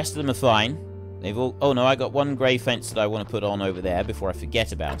 All the rest of them are fine. They've all... Oh, no, I got one grave fence that I want to put on over there before I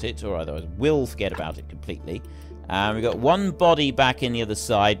forget about it, or otherwise I will forget about it completely. We've got one body back in the other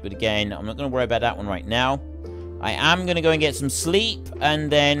side, but again, I'm not going to worry about that one right now. I am going to go and get some sleep,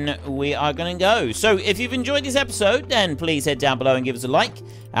 and then we are going to go. So, if you've enjoyed this episode, then please head down below and give us a like.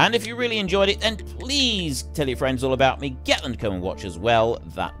 And if you really enjoyed it, then please tell your friends all about me. Get them to come and watch as well.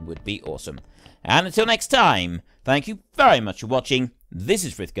 That would be awesome. And until next time, thank you very much for watching. This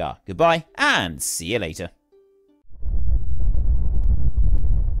is Frithgar. Goodbye, and see you later.